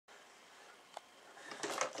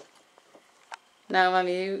No,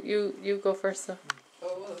 Mommy, you go first, though.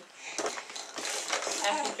 Oh,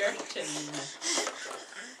 happy birthday, Nina.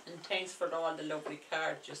 And thanks for all the lovely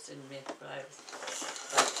cards you sent me while I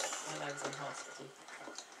was in hospital.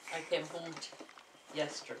 I came home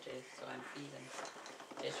yesterday, so I'm feeling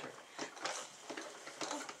better.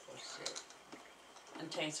 But,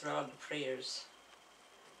 and thanks for all the prayers.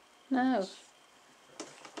 No.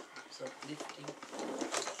 So uplifting.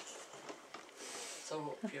 So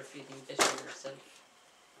hope you're feeling better yourself.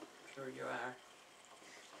 I'm sure you are.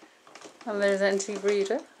 And there's Auntie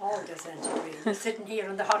Breda. Oh, there's Auntie Breda. Sitting here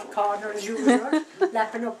in the hot corner as usual,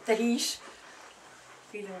 lapping up the heat.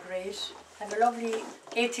 Feeling great. Have a lovely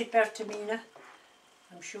 80th birthday, Mina.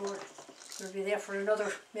 I'm sure you'll be there for another,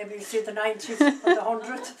 maybe you'll see the 90th or the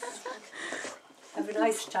 100th. Have a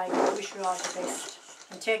nice time. I wish you all the best.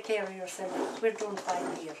 And take care of yourself. We're doing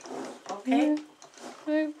fine here. Okay?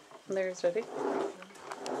 Yeah. There's ready.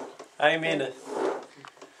 I mean it.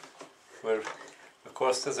 Of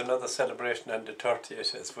course, there's another celebration on the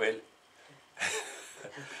 30th as well.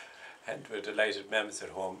 And we're delighted Mam's at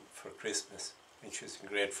home for Christmas. And she's in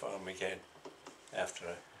great form again after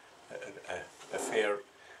a fair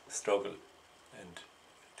struggle. And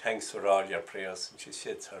thanks for all your prayers. And she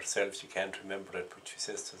said herself she can't remember it, but she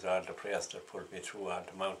says it was all the prayers that pulled me through all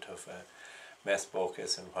the amount of mass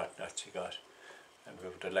bouquets and whatnot she got. And we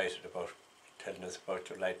were delighted about telling us about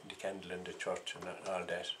your lighting the candle in the church and all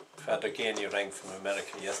that. Father Gainey rang from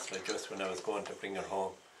America yesterday just when I was going to bring her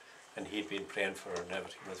home, and he'd been praying for her and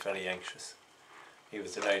everything, was very anxious. He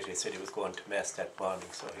was delighted. He said he was going to Mass that morning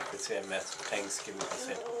so he could say a Mass of Thanksgiving, he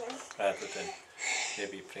said, rather than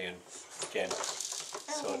maybe praying again.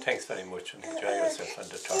 So thanks very much and enjoy yourself on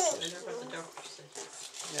the 30th.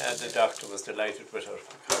 Yeah, the doctor was delighted with her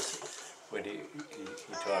because when he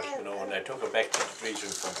thought, you know, when I took her back to the region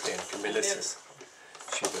from playing Camillus,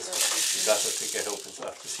 she got her to get up and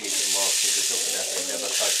off the seat and walk. He was looking at her. He never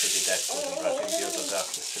thought she'd be that good and brought in the other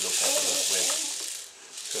doctors to look at her as well.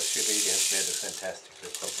 So she really has made a fantastic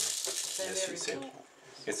recovery. As she said,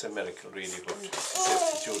 it's a miracle really, but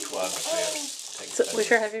it's due to all the prayers. Thanks So wish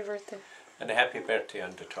her happy birthday. and a happy birthday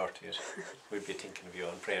on the 30th. We'll be thinking of you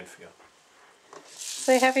and praying for you.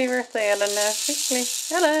 Say happy birthday, Ellen, now, quickly.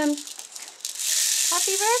 Ellen!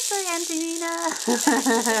 Happy birthday, Auntie Nina!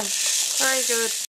 Very good.